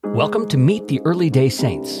Welcome to Meet the Early Day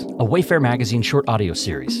Saints, a Wayfair Magazine short audio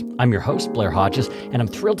series. I'm your host, Blair Hodges, and I'm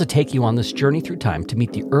thrilled to take you on this journey through time to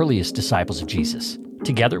meet the earliest disciples of Jesus.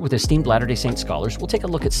 Together with esteemed Latter-day Saint scholars, we'll take a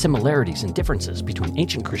look at similarities and differences between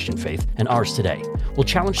ancient Christian faith and ours today. We'll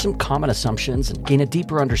challenge some common assumptions and gain a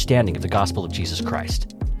deeper understanding of the gospel of Jesus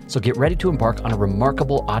Christ. So get ready to embark on a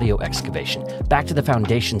remarkable audio excavation back to the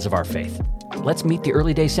foundations of our faith. Let's meet the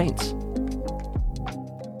early day saints.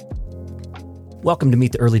 Welcome to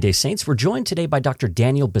Meet the Early Day Saints. We're joined today by Dr.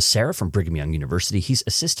 Daniel Becerra from Brigham Young University. He's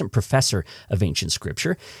assistant professor of ancient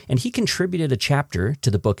scripture, and he contributed a chapter to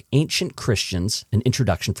the book Ancient Christians, An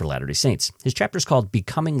Introduction for Latter-day Saints. His chapter is called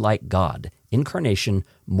Becoming Like God, Incarnation,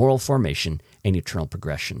 Moral Formation, and Eternal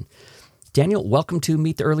Progression. Daniel, welcome to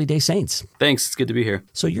Meet the Early Day Saints. Thanks. It's good to be here.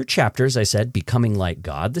 So your chapter, as I said, Becoming Like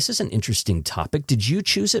God, this is an interesting topic. Did you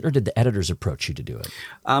choose it or did the editors approach you to do it?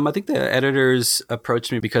 I think the editors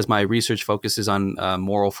approached me because my research focuses on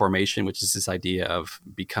moral formation, which is this idea of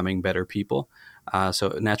becoming better people. So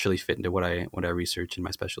it naturally fit into what I research in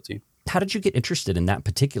my specialty. How did you get interested in that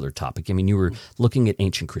particular topic? I mean, you were looking at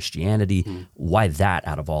ancient Christianity. Why that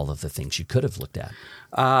out of all of the things you could have looked at?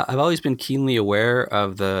 I've always been keenly aware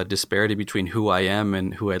of the disparity between who I am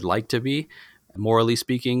and who I'd like to be, morally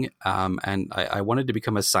speaking. And I wanted to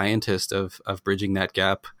become a scientist of bridging that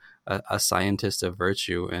gap, a scientist of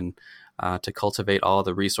virtue, and to cultivate all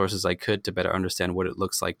the resources I could to better understand what it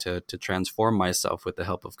looks like to transform myself with the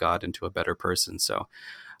help of God into a better person. So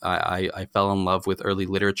I fell in love with early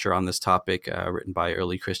literature on this topic written by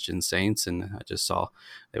early Christian saints, and I just saw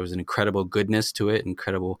there was an incredible goodness to it,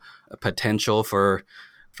 incredible potential for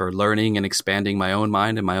learning and expanding my own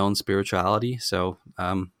mind and my own spirituality. So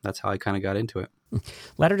that's how I kind of got into it.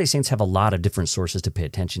 Latter-day Saints have a lot of different sources to pay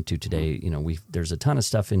attention to today. You know, there's a ton of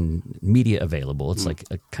stuff in media available. It's like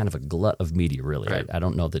a kind of a glut of media, really. Right. I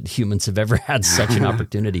don't know that humans have ever had such an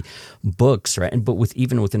opportunity. Books, right? But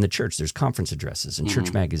even within the church, there's conference addresses and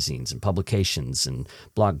church magazines and publications and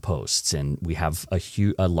blog posts, and we have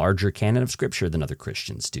a larger canon of scripture than other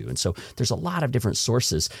Christians do. And so there's a lot of different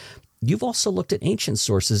sources. You've also looked at ancient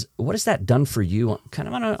sources. What has that done for you kind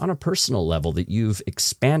of on a personal level, that you've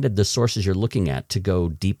expanded the sources you're looking at to go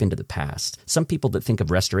deep into the past? Some people that think of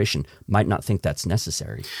restoration might not think that's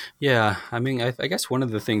necessary. Yeah, I mean, I guess one of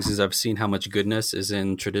the things is I've seen how much goodness is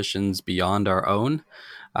in traditions beyond our own.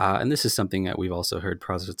 And this is something that we've also heard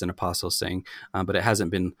prophets and apostles saying, but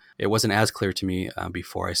it wasn't as clear to me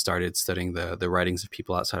before I started studying the writings of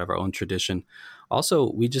people outside of our own tradition.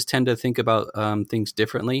 Also, we just tend to think about things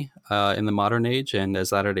differently in the modern age and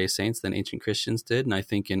as Latter-day Saints than ancient Christians did. And I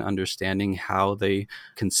think in understanding how they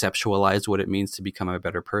conceptualized what it means to become a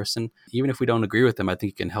better person, even if we don't agree with them, I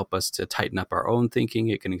think it can help us to tighten up our own thinking.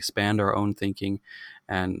 It can expand our own thinking.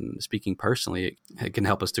 And speaking personally, it can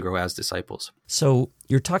help us to grow as disciples. So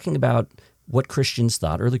you're talking about what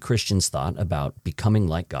early Christians thought about becoming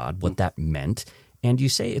like God, what that meant. And you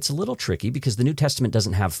say it's a little tricky because the New Testament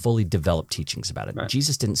doesn't have fully developed teachings about it. Right.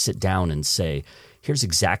 Jesus didn't sit down and say, here's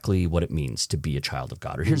exactly what it means to be a child of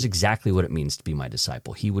God, or here's exactly what it means to be my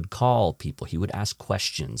disciple. He would call people. He would ask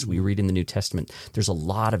questions. We read in the New Testament, there's a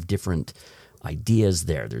lot of different ideas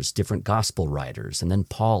there. There's different gospel writers, and then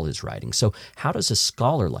Paul is writing. So how does a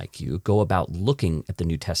scholar like you go about looking at the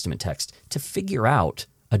New Testament text to figure out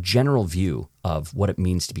a general view of what it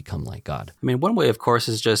means to become like God? I mean, one way, of course,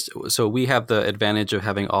 is so we have the advantage of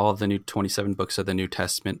having all of the new 27 books of the New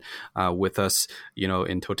Testament with us,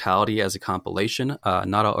 in totality as a compilation.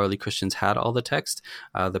 Not all early Christians had all the text.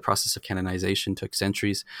 The process of canonization took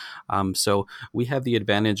centuries. So we have the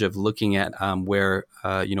advantage of looking at where,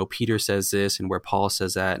 Peter says this and where Paul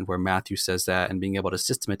says that and where Matthew says that, and being able to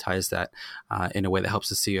systematize that in a way that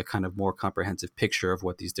helps us see a kind of more comprehensive picture of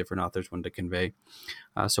what these different authors wanted to convey.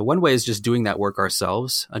 So one way is just doing that work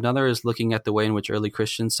ourselves. Another is looking at the way in which early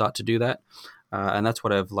Christians sought to do that. And that's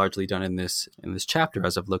what I've largely done in this chapter,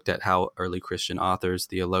 as I've looked at how early Christian authors,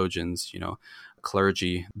 theologians,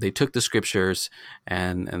 clergy, they took the scriptures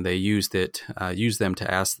and they used them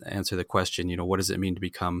to answer the question, what does it mean to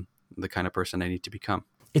become the kind of person I need to become?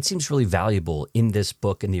 It seems really valuable in this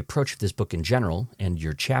book, and the approach of this book in general and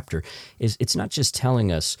your chapter is it's not just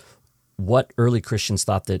telling us what early Christians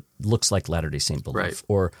thought that looks like Latter-day Saint belief, right,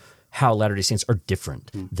 or how Latter-day Saints are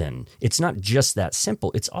different than. It's not just that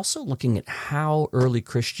simple. It's also looking at how early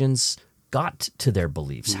Christians got to their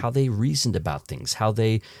beliefs, how they reasoned about things, how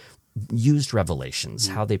they used revelations,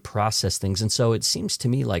 how they processed things. And so it seems to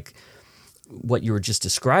me like what you were just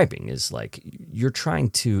describing is like you're trying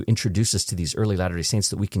to introduce us to these early Latter-day Saints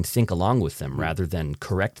that we can think along with them rather than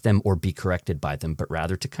correct them or be corrected by them, but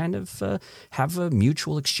rather to kind of have a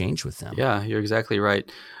mutual exchange with them. Yeah, you're exactly right.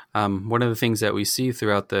 One of the things that we see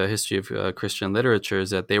throughout the history of Christian literature is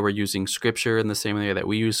that they were using Scripture in the same way that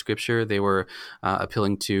we use Scripture. They were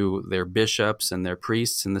appealing to their bishops and their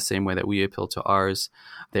priests in the same way that we appeal to ours.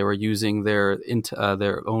 They were using their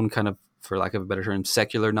own kind of, for lack of a better term,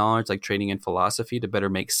 secular knowledge, like training in philosophy, to better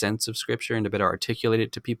make sense of Scripture and to better articulate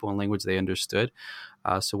it to people in language they understood.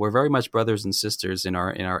 So we're very much brothers and sisters in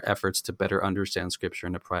our efforts to better understand Scripture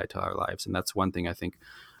and apply it to our lives. And that's one thing I think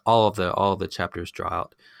all of the chapters draw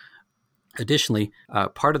out. Additionally,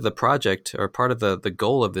 part of the project, or part of the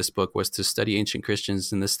goal of this book, was to study ancient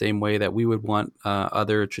Christians in the same way that we would want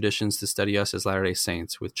other traditions to study us as Latter-day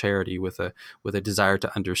Saints, with charity, with a desire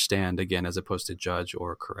to understand, again, as opposed to judge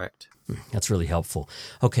or correct. That's really helpful.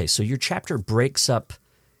 Okay, so your chapter breaks up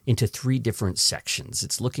into 3 different sections.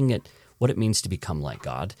 It's looking at what it means to become like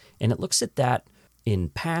God, and it looks at that in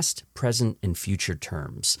past, present, and future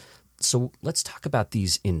terms. So let's talk about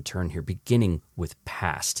these in turn here, beginning with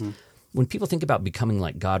past. When people think about becoming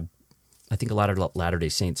like God, I think a lot of Latter-day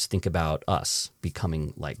Saints think about us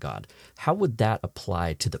becoming like God. How would that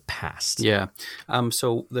apply to the past? Yeah.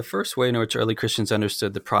 So the first way in which early Christians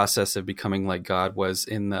understood the process of becoming like God was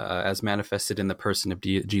as manifested in the person of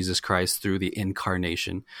Jesus Christ through the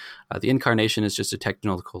incarnation. The incarnation is just a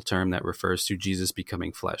technical term that refers to Jesus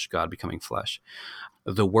becoming flesh, God becoming flesh.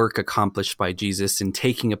 The work accomplished by Jesus in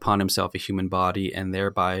taking upon himself a human body and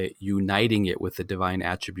thereby uniting it with the divine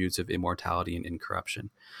attributes of immortality and incorruption.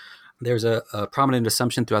 There's a prominent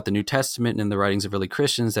assumption throughout the New Testament and in the writings of early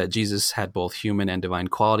Christians that Jesus had both human and divine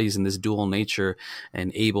qualities, and this dual nature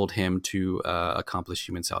enabled him to accomplish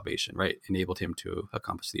human salvation, right? Enabled him to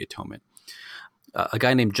accomplish the atonement. A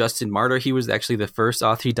guy named Justin Martyr, he was actually the first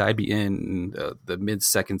author. He died in the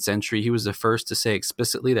mid-2nd century. He was the first to say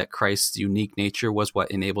explicitly that Christ's unique nature was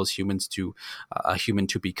what enables a human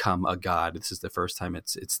to become a god. This is the first time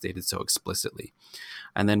it's stated so explicitly.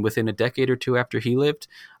 And then within a decade or two after he lived,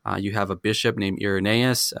 you have a bishop named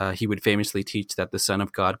Irenaeus. He would famously teach that the Son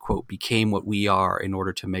of God, quote, became what we are in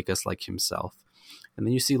order to make us like himself. And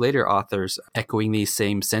then you see later authors echoing these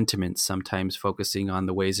same sentiments, sometimes focusing on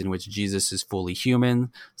the ways in which Jesus is fully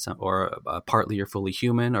human, or partly or fully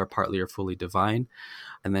human, or partly or fully divine.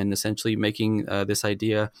 And then essentially making this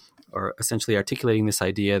idea, or essentially articulating this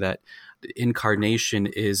idea that the incarnation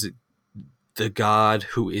is the God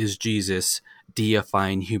who is Jesus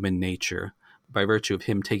deifying human nature. By virtue of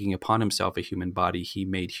him taking upon himself a human body, he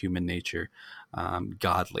made human nature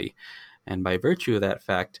godly. And by virtue of that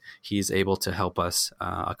fact, he's able to help us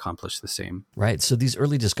accomplish the same. Right. So these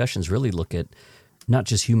early discussions really look at not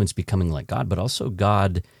just humans becoming like God, but also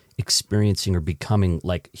God experiencing or becoming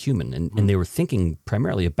like human. And they were thinking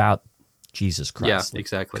primarily about Jesus Christ,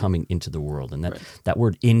 exactly, coming into the world. And that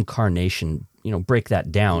word incarnation, break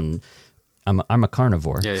that down. I'm a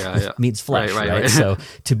carnivore. Yeah. Means flesh, right? So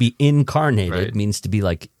to be incarnated means to be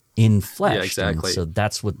like in flesh. Yeah, exactly. And so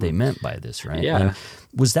that's what they meant by this, right? Yeah. And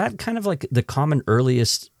was that kind of like the common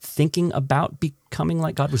earliest thinking about becoming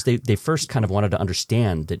like God? Was they first kind of wanted to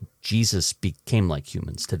understand that Jesus became like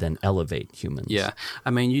humans to then elevate humans? Yeah. I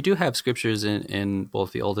mean, you do have scriptures in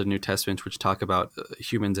both the Old and New Testaments which talk about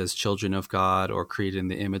humans as children of God or created in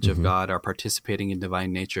the image of God, are participating in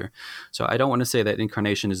divine nature. So I don't want to say that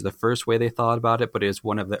incarnation is the first way they thought about it, but it is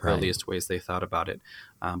one of the earliest ways they thought about it.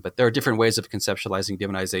 But there are different ways of conceptualizing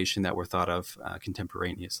divinization that were thought of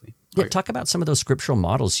contemporaneously. Yeah, talk about some of those scriptural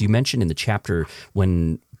models. You mentioned in the chapter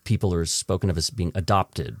when people are spoken of as being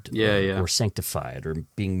adopted or sanctified or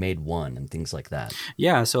being made one and things like that.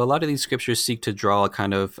 Yeah, so a lot of these scriptures seek to draw a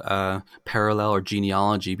kind of parallel or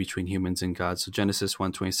genealogy between humans and God. So Genesis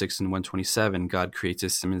 1:26 and 1:27, God creates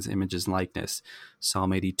us in his image and likeness.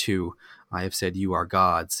 Psalm 82, I have said you are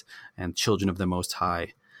gods and children of the Most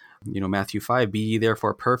High. Matthew 5, be ye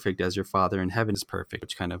therefore perfect as your Father in heaven is perfect,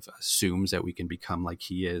 which kind of assumes that we can become like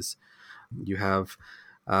he is. You have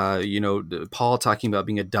Paul talking about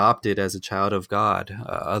being adopted as a child of God,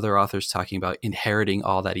 other authors talking about inheriting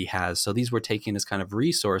all that he has. So these were taken as kind of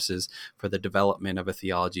resources for the development of a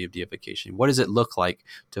theology of deification. What does it look like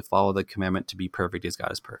to follow the commandment to be perfect as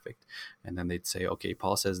God is perfect? And then they'd say, okay,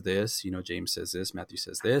 Paul says this, James says this, Matthew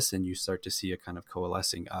says this, and you start to see a kind of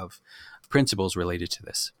coalescing of principles related to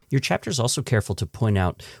this. Your chapter is also careful to point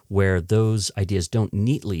out where those ideas don't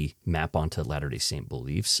neatly map onto Latter-day Saint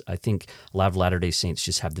beliefs. I think a lot of Latter-day Saints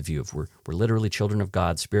just have the view of we're literally children of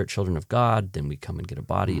God, spirit children of God, then we come and get a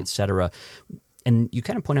body, etc. And you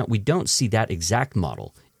kind of point out we don't see that exact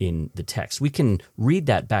model in the text. We can read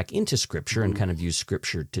that back into Scripture and kind of use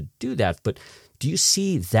Scripture to do that, but do you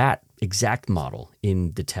see that exact model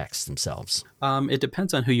in the texts themselves? It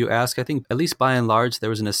depends on who you ask. I think, at least by and large, there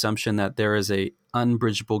was an assumption that there is a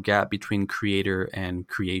unbridgeable gap between creator and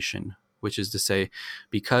creation, which is to say,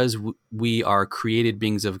 because we are created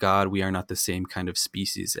beings of God, we are not the same kind of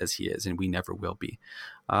species as he is, and we never will be.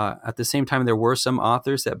 At the same time, there were some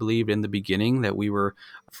authors that believed in the beginning that we were,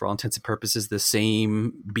 for all intents and purposes, the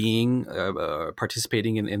same being,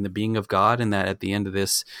 participating in the being of God, and that at the end of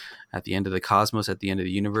the cosmos, at the end of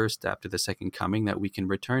the universe, after the second coming, that we can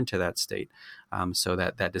return to that state. So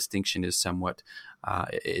that distinction is somewhat,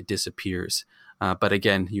 it disappears. But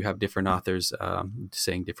again, you have different authors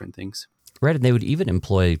saying different things. Right, and they would even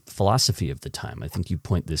employ philosophy of the time. I think you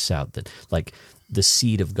point this out, that like the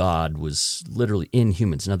seed of God was literally in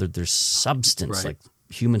humans. In other words, there's substance, Right. like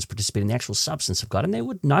humans participate in the actual substance of God. And they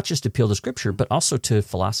would not just appeal to Scripture, but also to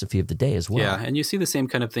philosophy of the day as well. Yeah, and you see the same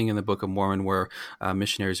kind of thing in the Book of Mormon, where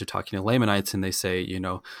missionaries are talking to Lamanites, and they say,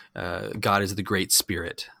 God is the Great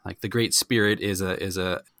Spirit. Like the Great Spirit is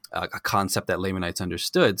a concept that Lamanites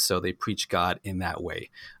understood, so they preach God in that way.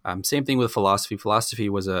 Same thing with philosophy. Philosophy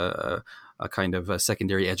was a kind of a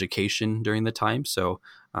secondary education during the time, so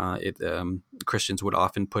Christians would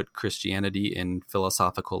often put Christianity in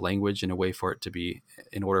philosophical language in order for it to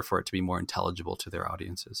be more intelligible to their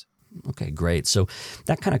audiences. Okay, great. So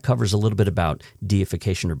that kind of covers a little bit about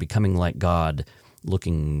deification or becoming like God,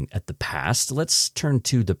 looking at the past. Let's turn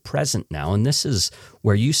to the present now. And this is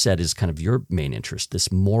where you said is kind of your main interest,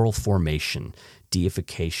 this moral formation,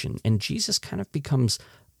 deification. And Jesus kind of becomes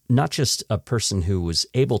not just a person who was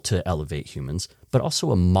able to elevate humans, but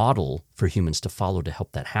also a model for humans to follow to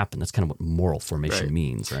help that happen. That's kind of what moral formation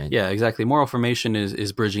means, right? Yeah, exactly. Moral formation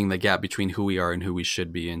is bridging the gap between who we are and who we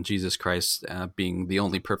should be. And Jesus Christ, being the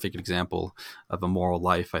only perfect example of a moral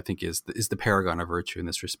life, I think is the paragon of virtue in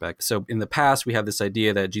this respect. So in the past, we have this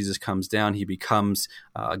idea that Jesus comes down, he becomes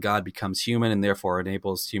God, becomes human, and therefore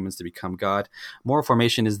enables humans to become God. Moral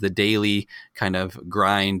formation is the daily kind of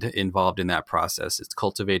grind involved in that process. It's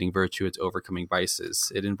cultivating virtue, it's overcoming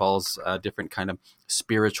vices. It involves different kind of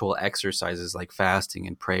spiritual exercises like fasting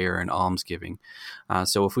and prayer and almsgiving.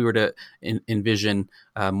 So if we were to envision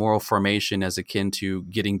moral formation as akin to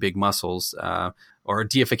getting big muscles, or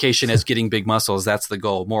deification as getting big muscles, that's the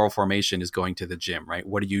goal. Moral formation is going to the gym, right?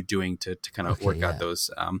 What are you doing to kind of work out those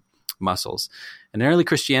muscles? And in early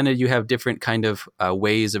Christianity, you have different kind of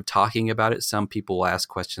ways of talking about it. Some people will ask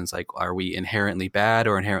questions like, are we inherently bad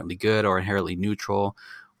or inherently good or inherently neutral?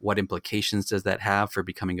 What implications does that have for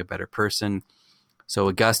becoming a better person? So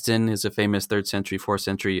Augustine is a famous 3rd century, 4th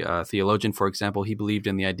century theologian, for example. He believed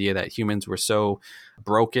in the idea that humans were so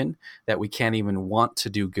broken that we can't even want to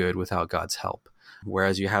do good without God's help.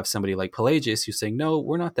 Whereas you have somebody like Pelagius who's saying, no,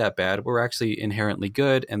 we're not that bad. We're actually inherently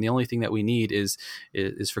good. And the only thing that we need is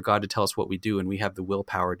for God to tell us what we do, and we have the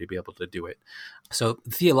willpower to be able to do it. So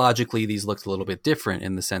theologically, these look a little bit different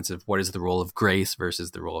in the sense of what is the role of grace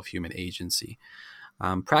versus the role of human agency.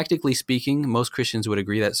 Practically speaking, most Christians would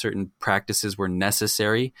agree that certain practices were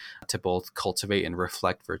necessary to both cultivate and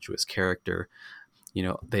reflect virtuous character.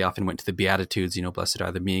 They often went to the Beatitudes, blessed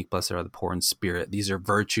are the meek, blessed are the poor in spirit. These are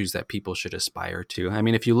virtues that people should aspire to. I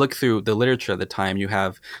mean, if you look through the literature at the time, you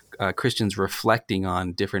have Christians reflecting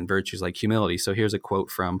on different virtues like humility. So here's a quote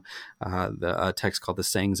from a text called The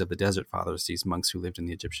Sayings of the Desert Fathers, these monks who lived in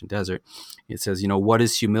the Egyptian desert. It says, what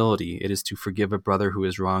is humility? It is to forgive a brother who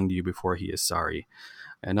has wronged you before he is sorry.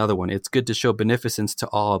 Another one, it's good to show beneficence to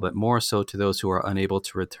all, but more so to those who are unable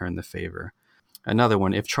to return the favor. Another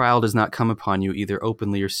one, if trial does not come upon you either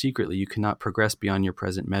openly or secretly, you cannot progress beyond your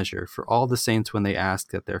present measure. For all the saints, when they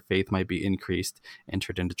asked that their faith might be increased,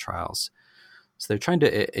 entered into trials. So they're trying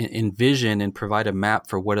to envision and provide a map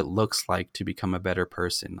for what it looks like to become a better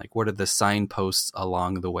person. Like, what are the signposts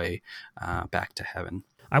along the way back to heaven?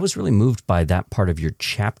 I was really moved by that part of your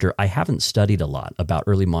chapter. I haven't studied a lot about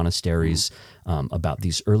early monasteries, about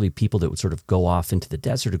these early people that would sort of go off into the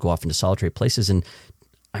desert or go off into solitary places. And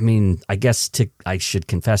I mean, I guess I should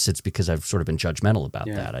confess it's because I've sort of been judgmental about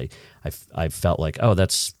that. I felt like, oh,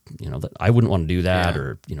 that's, I wouldn't want to do that,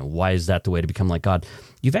 or, why is that the way to become like God?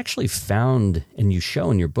 You've actually found, and you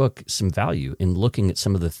show in your book, some value in looking at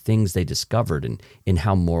some of the things they discovered and in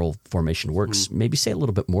how moral formation works. Maybe say a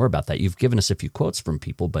little bit more about that. You've given us a few quotes from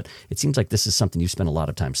people, but it seems like this is something you spent a lot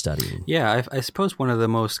of time studying. Yeah, I suppose one of the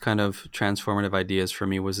most kind of transformative ideas for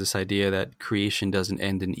me was this idea that creation doesn't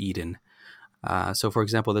end in Eden. So, for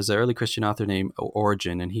example, there's an early Christian author named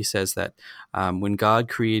Origen, and he says that when God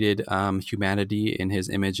created humanity in his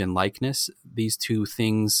image and likeness, these two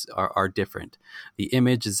things are different. The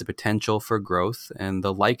image is the potential for growth, and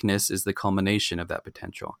the likeness is the culmination of that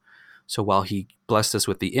potential. So while he blessed us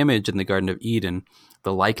with the image in the Garden of Eden,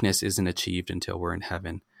 the likeness isn't achieved until we're in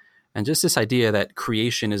heaven. And just this idea that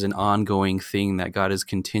creation is an ongoing thing, that God is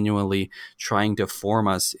continually trying to form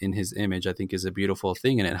us in his image, I think is a beautiful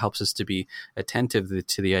thing. And it helps us to be attentive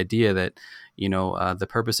to the idea that, the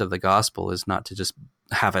purpose of the gospel is not to just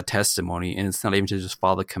have a testimony, and it's not even to just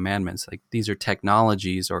follow the commandments. Like, these are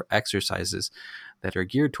technologies or exercises that are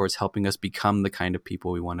geared towards helping us become the kind of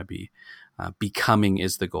people we want to be. Becoming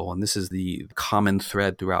is the goal. And this is the common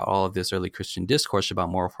thread throughout all of this early Christian discourse about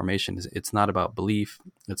moral formation. It's not about belief.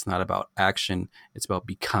 It's not about action. It's about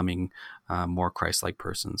becoming more Christ-like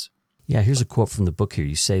persons. Yeah, here's a quote from the book here.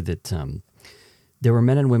 You say that there were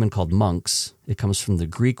men and women called monks. It comes from the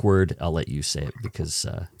Greek word. I'll let you say it because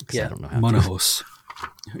I don't know how Monahos.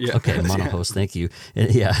 Yeah. Okay, monahos, thank you.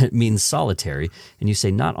 It means solitary. And you say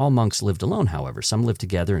not all monks lived alone, however. Some lived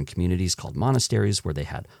together in communities called monasteries where they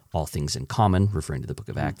had all things in common, referring to the book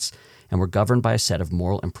of Acts, and were governed by a set of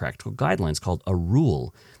moral and practical guidelines called a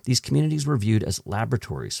rule. These communities were viewed as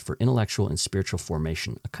laboratories for intellectual and spiritual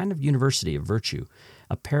formation, a kind of university of virtue,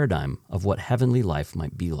 a paradigm of what heavenly life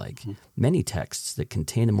might be like. Many texts that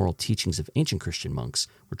contain the moral teachings of ancient Christian monks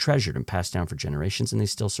were treasured and passed down for generations, and they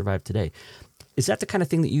still survive today. Is that the kind of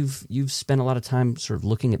thing that you've spent a lot of time sort of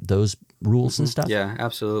looking at those rules and stuff? Yeah,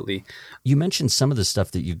 absolutely. You mentioned some of the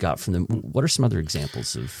stuff that you got from them. What are some other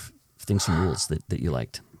examples of things and rules that you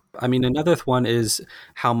liked? I mean, another one is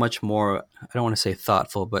how much more, I don't want to say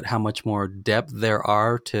thoughtful, but how much more depth there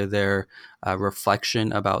are to their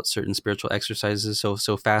reflection about certain spiritual exercises.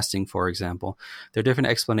 So fasting, for example, there are different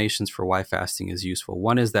explanations for why fasting is useful.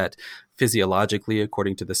 One is that physiologically,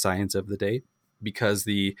 according to the science of the day, because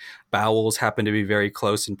the bowels happen to be very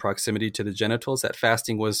close in proximity to the genitals, that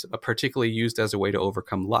fasting was particularly used as a way to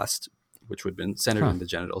overcome lust, which would have been centered in the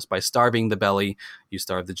genitals. By starving the belly, you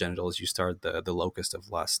starve the genitals, you starve the locust of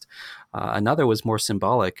lust. Another was more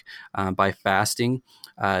symbolic. By fasting,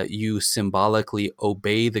 you symbolically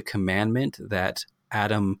obey the commandment that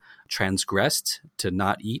Adam transgressed to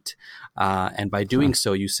not eat. And by doing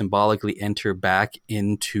so, you symbolically enter back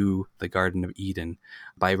into the Garden of Eden.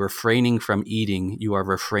 By refraining from eating, you are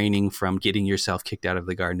refraining from getting yourself kicked out of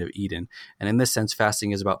the Garden of Eden. And in this sense,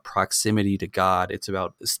 fasting is about proximity to God. It's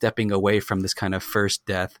about stepping away from this kind of first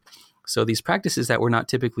death. So these practices that we're not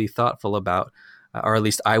typically thoughtful about, or at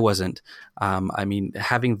least I wasn't. I mean,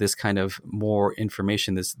 having this kind of more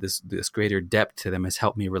information, this greater depth to them has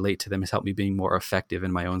helped me relate to them, has helped me being more effective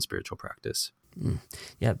in my own spiritual practice.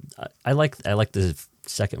 Yeah, I like the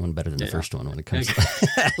second one better than the first one when it comes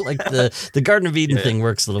to like the Garden of Eden thing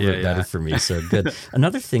works a little bit better for me. So good.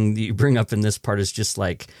 Another thing that you bring up in this part is just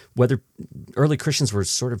like whether early Christians were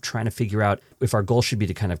sort of trying to figure out if our goal should be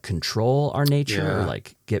to kind of control our nature or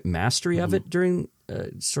like get mastery of it during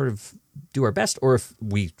sort of do our best, or if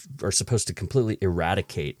we are supposed to completely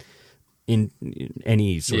eradicate in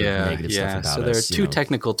any sort of negative stuff about us. So there are two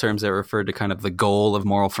technical terms that refer to kind of the goal of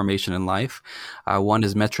moral formation in life. One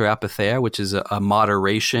is metroapatheia, which is a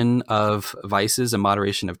moderation of vices, a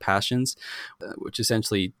moderation of passions, which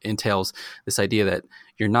essentially entails this idea that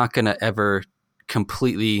you're not going to ever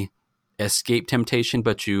completely escape temptation,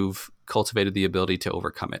 but you've cultivated the ability to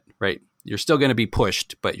overcome it, right? You're still going to be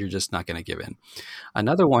pushed, but you're just not going to give in.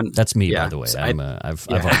 Another one. That's me, by the way. I've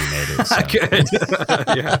already made it. So. Good.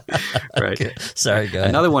 Right. Okay. Sorry, go ahead.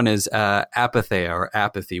 Another one is apatheia or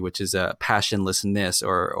apathy, which is a passionlessness,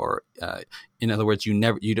 or in other words,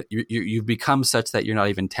 you've become such that you're not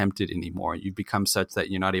even tempted anymore. You've become such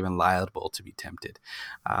that you're not even liable to be tempted.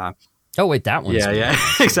 Oh, wait, that one.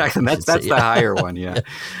 Exactly. That's the higher one.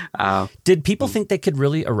 Did people think they could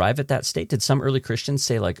really arrive at that state? Did some early Christians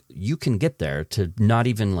say, like, you can get there to not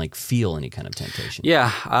even like feel any kind of temptation?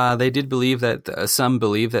 Yeah, they did believe that. Some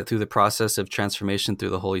believe that through the process of transformation through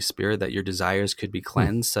the Holy Spirit, that your desires could be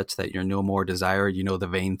cleansed, such that you're no more desire, the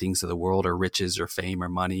vain things of the world, or riches, or fame, or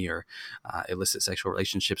money, or illicit sexual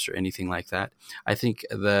relationships, or anything like that. I think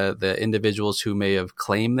the individuals who may have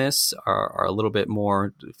claimed this are a little bit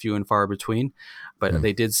more few and far between, but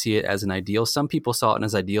they did see it as an ideal. Some people saw it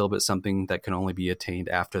as ideal, but something that can only be attained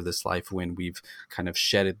after this life, when we've kind of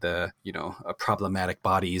shedded the problematic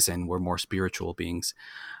bodies and we're more spiritual beings.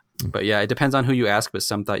 But yeah, it depends on who you ask, but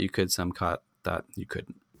some thought you could, some thought you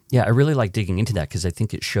couldn't. Yeah, I really like digging into that because I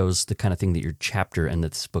think it shows the kind of thing that your chapter and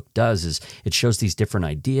that this book does is it shows these different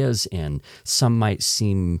ideas, and some might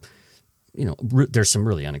seem there's some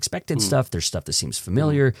really unexpected stuff. There's stuff that seems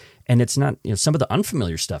familiar, and it's not, some of the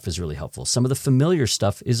unfamiliar stuff is really helpful. Some of the familiar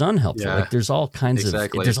stuff is unhelpful. Yeah, like there's all kinds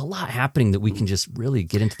exactly. of, there's a lot happening that we can just really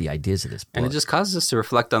get into the ideas of this book. And it just causes us to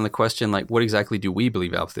reflect on the question, like, what exactly do we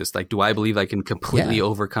believe about this? Like, do I believe I can completely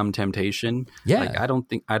overcome temptation? Yeah.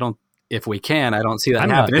 Like, if we can, I don't see that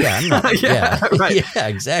happening. Right. Yeah,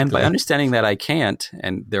 exactly. And by understanding that I can't,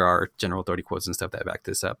 and there are general authority quotes and stuff that back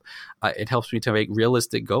this up, it helps me to make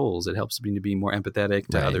realistic goals. It helps me to be more empathetic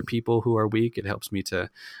to other people who are weak. It helps me to,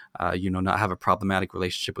 not have a problematic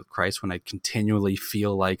relationship with Christ when I continually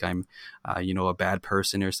feel like I'm, a bad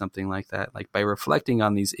person or something like that. Like by reflecting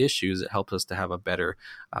on these issues, it helps us to have a better,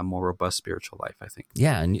 more robust spiritual life, I think.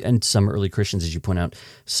 Yeah, and some early Christians, as you point out,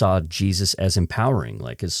 saw Jesus as empowering,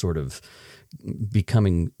 like as sort of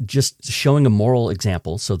becoming, just showing a moral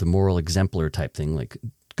example, so the moral exemplar type thing, like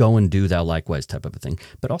go and do thou likewise type of a thing,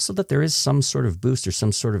 but also that there is some sort of boost or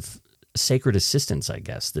some sort of sacred assistance, I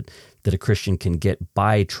guess, that a Christian can get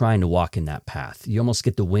by trying to walk in that path. You almost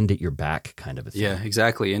get the wind at your back kind of a thing. Yeah,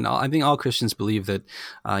 exactly. And I think all Christians believe that,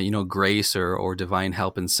 grace or divine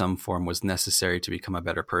help in some form was necessary to become a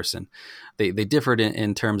better person. They differed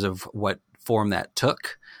in terms of what form that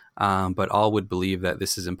took. But all would believe that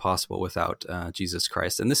this is impossible without Jesus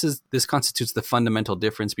Christ. And this constitutes the fundamental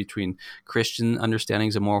difference between Christian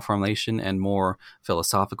understandings of moral formation and more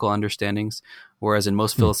philosophical understandings. Whereas in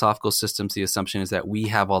most philosophical systems, the assumption is that we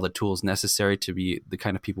have all the tools necessary to be the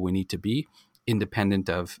kind of people we need to be, independent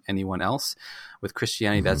of anyone else. With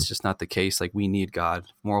Christianity, that's just not the case. Like, we need God.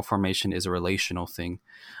 Moral formation is a relational thing,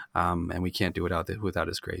 and we can't do it without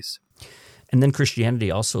His grace. And then Christianity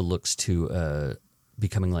also looks to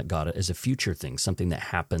becoming like God as a future thing, something that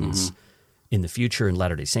happens in the future. And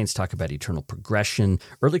Latter-day Saints talk about eternal progression.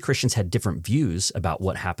 Early Christians had different views about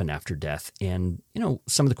what happened after death. And,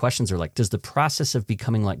 some of the questions are like, does the process of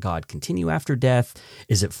becoming like God continue after death?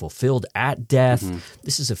 Is it fulfilled at death?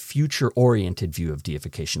 This is a future-oriented view of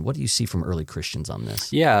deification. What do you see from early Christians on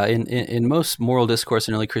this? Yeah, in most moral discourse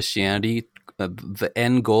in early Christianity, the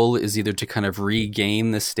end goal is either to kind of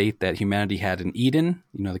regain the state that humanity had in Eden,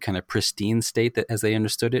 the kind of pristine state that as they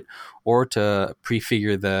understood it, or to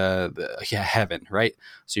prefigure the heaven, right?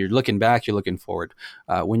 So you're looking back, you're looking forward.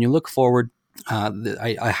 When you look forward,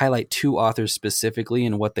 I highlight two authors specifically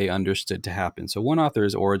and what they understood to happen. So one author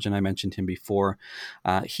is Origen. I mentioned him before.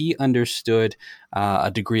 He understood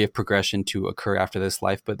a degree of progression to occur after this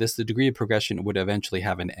life, but the degree of progression would eventually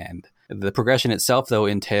have an end. The progression itself, though,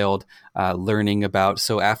 entailed learning about,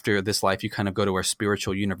 so after this life, you kind of go to a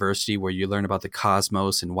spiritual university where you learn about the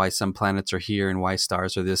cosmos and why some planets are here and why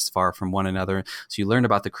stars are this far from one another. So you learn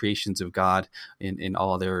about the creations of God in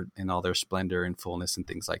all their splendor and fullness and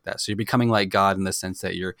things like that. So you're becoming like God in the sense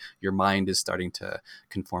that your mind is starting to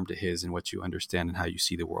conform to His in what you understand and how you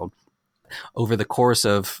see the world. Over the course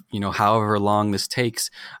of, however long this takes,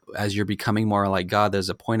 as you're becoming more like God, there's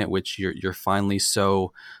a point at which you're finally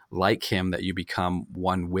so like Him that you become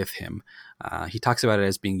one with Him. He talks about it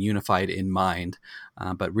as being unified in mind,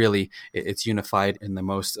 but really it's unified in the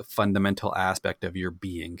most fundamental aspect of your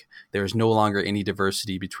being. There's no longer any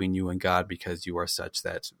diversity between you and God because you are such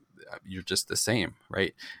that you're just the same,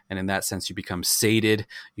 right? And in that sense, you become sated.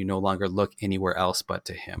 You no longer look anywhere else but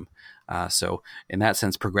to Him. So in that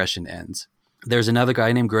sense, progression ends. There's another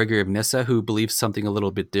guy named Gregory of Nyssa who believes something a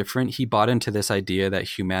little bit different. He bought into this idea that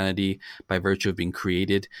humanity, by virtue of being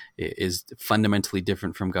created, is fundamentally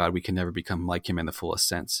different from God. We can never become like Him in the fullest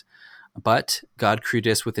sense. But God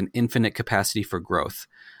created us with an infinite capacity for growth.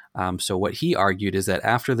 So what he argued is that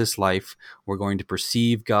after this life, we're going to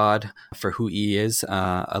perceive God for who He is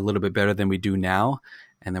a little bit better than we do now.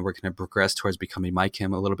 And then we're going to progress towards becoming like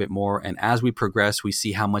Him a little bit more. And as we progress, we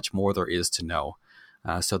see how much more there is to know.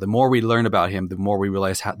 So the more we learn about Him, the more we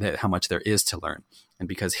realize how much there is to learn. And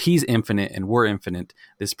because He's infinite and we're infinite,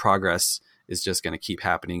 this progress is just going to keep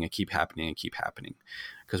happening and keep happening and keep happening.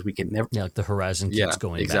 Because we can never... Yeah, like the horizon keeps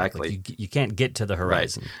going exactly. back. Like you can't get to the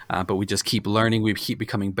horizon. Right. But we just keep learning. We keep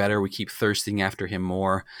becoming better. We keep thirsting after Him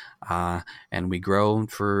more. And we grow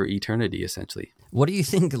for eternity, essentially. What do you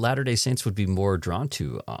think Latter-day Saints would be more drawn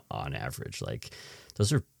to on average? Like,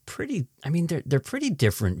 those are pretty... I mean, they're pretty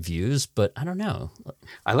different views, but I don't know.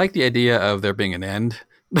 I like the idea of there being an end.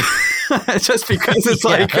 Just because it's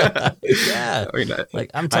like, yeah, I mean,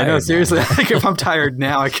 like I'm tired. I know, seriously. Like, if I'm tired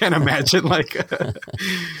now, I can't imagine. Like,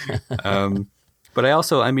 but I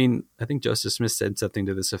think Joseph Smith said something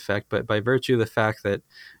to this effect. But by virtue of the fact that,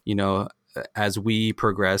 as we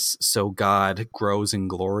progress, so God grows in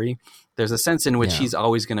glory. There's a sense in which he's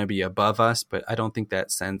always going to be above us, but I don't think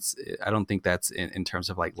that's in terms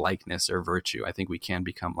of like likeness or virtue. I think we can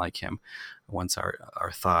become like him once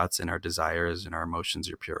our thoughts and our desires and our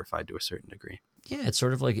emotions are purified to a certain degree. Yeah, it's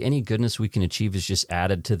sort of like any goodness we can achieve is just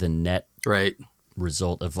added to the net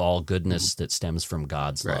result of all goodness that stems from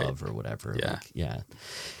God's love or whatever.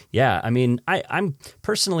 Yeah. I mean, I'm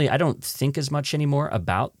personally, I don't think as much anymore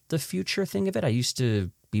about the future thing of it. I used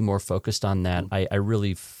to be more focused on that. I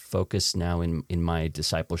really focus now in my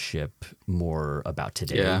discipleship more about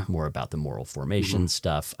today, more about the moral formation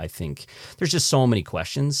stuff. I think there's just so many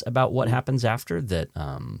questions about what happens after that.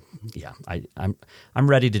 I'm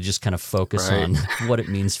ready to just kind of focus on what it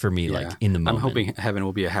means for me, like in the moment. I'm hoping heaven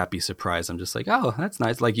will be a happy surprise. I'm just like, oh, that's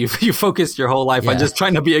nice. Like you focused your whole life on just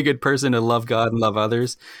trying to be a good person and love God and love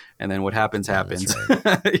others, and then what happens happens.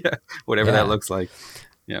 Right. Whatever that looks like.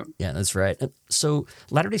 Yeah, that's right. So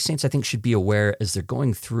Latter-day Saints, I think, should be aware as they're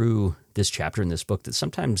going through this chapter in this book that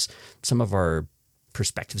sometimes some of our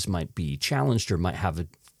perspectives might be challenged or might have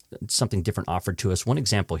something different offered to us. One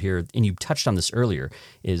example here, and you touched on this earlier,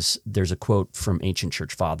 is there's a quote from ancient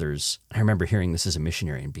church fathers. I remember hearing this as a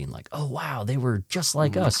missionary and being like, oh, wow, they were just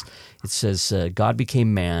like us. It says, God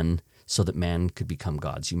became man so that man could become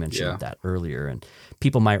gods. You mentioned that earlier. And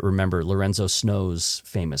people might remember Lorenzo Snow's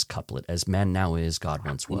famous couplet, as man now is, God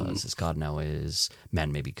once was, as God now is,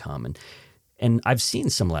 man may become. And I've seen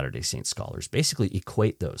some Latter-day Saint scholars basically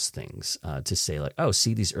equate those things to say like, oh,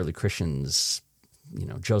 see, these early Christians,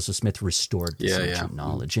 Joseph Smith restored this ancient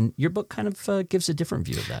knowledge. And your book kind of gives a different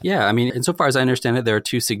view of that. Yeah, I mean, insofar as I understand it, there are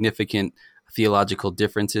two significant theological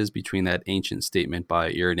differences between that ancient statement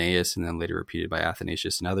by Irenaeus and then later repeated by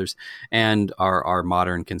Athanasius and others, and our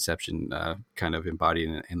modern conception kind of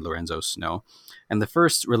embodied in Lorenzo Snow. And the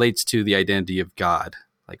first relates to the identity of God.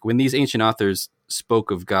 Like when these ancient authors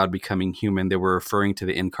spoke of God becoming human, they were referring to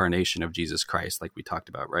the incarnation of Jesus Christ, like we talked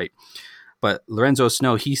about, right? But Lorenzo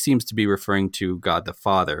Snow, he seems to be referring to God the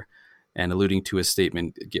Father and alluding to a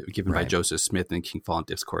statement given by Joseph Smith in King Fallen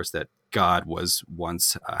Discourse that God was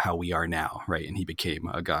once how we are now, right? And he became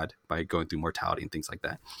a God by going through mortality and things like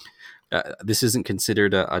that. This isn't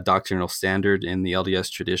considered a doctrinal standard in the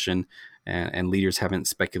LDS tradition, and leaders haven't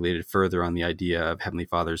speculated further on the idea of Heavenly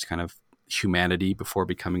Father's kind of humanity before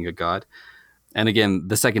becoming a God. And again,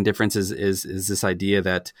 the second difference is this idea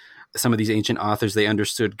that some of these ancient authors, they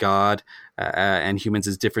understood God and humans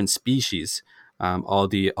as different species,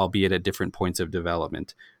 albeit at different points of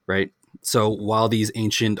development, right? So while these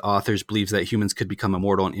ancient authors believed that humans could become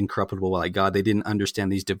immortal and incorruptible like God, they didn't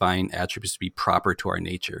understand these divine attributes to be proper to our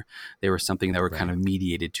nature. They were something that were kind of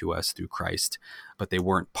mediated to us through Christ, but they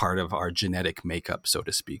weren't part of our genetic makeup, so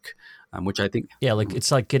to speak, which I think... Yeah, like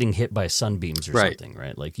it's like getting hit by sunbeams or something,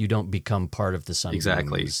 right? Like you don't become part of the sunbeams.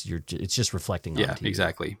 Exactly. It's just reflecting onto you.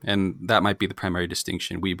 Exactly. And that might be the primary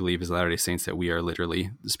distinction. We believe as Latter-day Saints that we are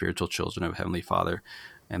literally the spiritual children of Heavenly Father,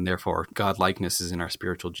 and therefore God-likeness is in our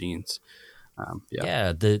spiritual genes.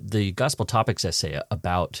 The Gospel Topics essay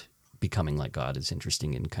about becoming like God is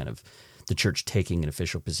interesting in kind of the church taking an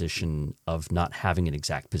official position of not having an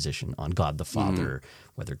exact position on God the Father,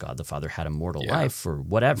 whether God the Father had a mortal life or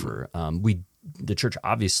whatever. The church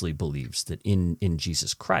obviously believes that in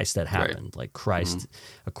Jesus Christ that happened. Like Christ,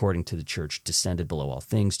 according to the church, descended below all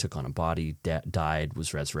things, took on a body, died,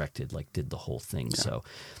 was resurrected, like did the whole thing. So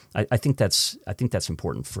I think that's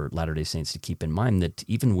important for Latter-day Saints to keep in mind that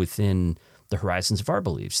even within the horizons of our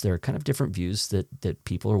beliefs, there are kind of different views that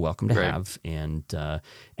people are welcome to have,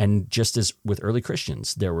 and just as with early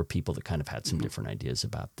Christians, there were people that kind of had some different ideas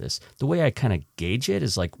about this. The way I kind of gauge it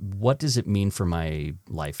is like, what does it mean for my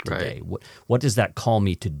life today? What does that call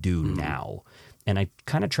me to do now? And I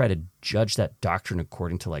kind of try to judge that doctrine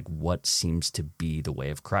according to like what seems to be the way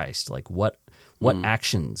of Christ. Like what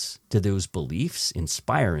actions do those beliefs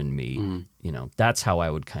inspire in me? That's how I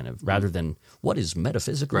would kind of, rather than what is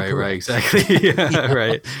metaphysical correct? Right,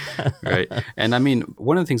 exactly. Right. And I mean,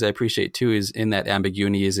 one of the things I appreciate too is in that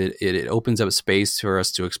ambiguity is it opens up space for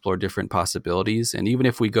us to explore different possibilities. And even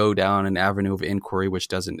if we go down an avenue of inquiry, which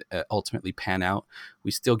doesn't ultimately pan out, we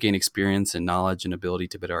still gain experience and knowledge and ability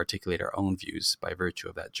to better articulate our own views by virtue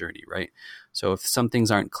of that journey, right? So if some things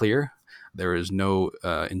aren't clear, there is no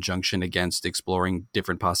injunction against exploring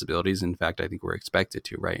different possibilities. In fact, I think we're expected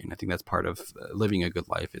to, right? And I think that's part of living a good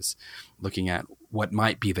life is looking at what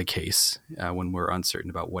might be the case when we're uncertain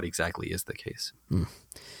about what exactly is the case.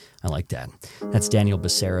 I like that. That's Daniel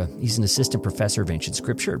Becerra. He's an assistant professor of ancient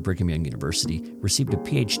scripture at Brigham Young University, received a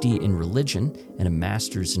PhD in religion and a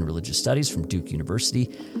master's in religious studies from Duke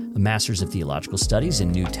University, a master's of theological studies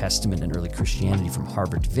in New Testament and early Christianity from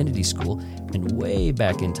Harvard Divinity School, and way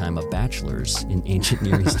back in time, a bachelor's in ancient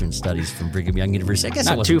Near Eastern studies from Brigham Young University. I guess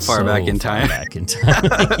not too far back in time.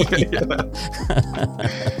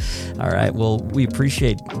 All right. Well, we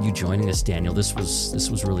appreciate you joining us, Daniel. This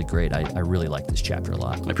was really great. I really like this chapter a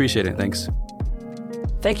lot. I appreciate it. Thanks.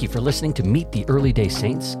 Thank you for listening to Meet the Early Day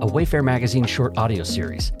Saints, a Wayfair Magazine short audio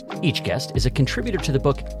series. Each guest is a contributor to the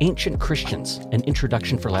book Ancient Christians, An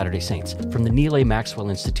Introduction for Latter-day Saints from the Neal A.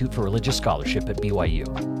 Maxwell Institute for Religious Scholarship at BYU.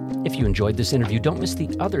 If you enjoyed this interview, don't miss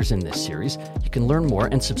the others in this series. You can learn more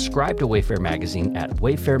and subscribe to Wayfair Magazine at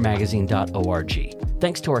wayfairmagazine.org.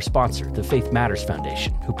 Thanks to our sponsor, the Faith Matters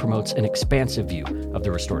Foundation, who promotes an expansive view of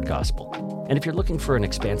the restored gospel. And if you're looking for an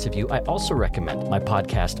expansive view, I also recommend my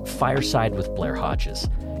podcast, Fireside with Blair Hodges.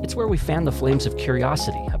 It's where we fan the flames of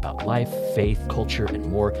curiosity about life, faith, culture, and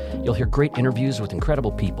more. You'll hear great interviews with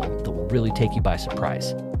incredible people that will really take you by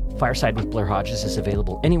surprise. Fireside with Blair Hodges is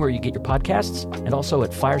available anywhere you get your podcasts and also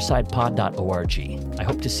at firesidepod.org. I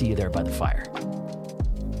hope to see you there by the fire.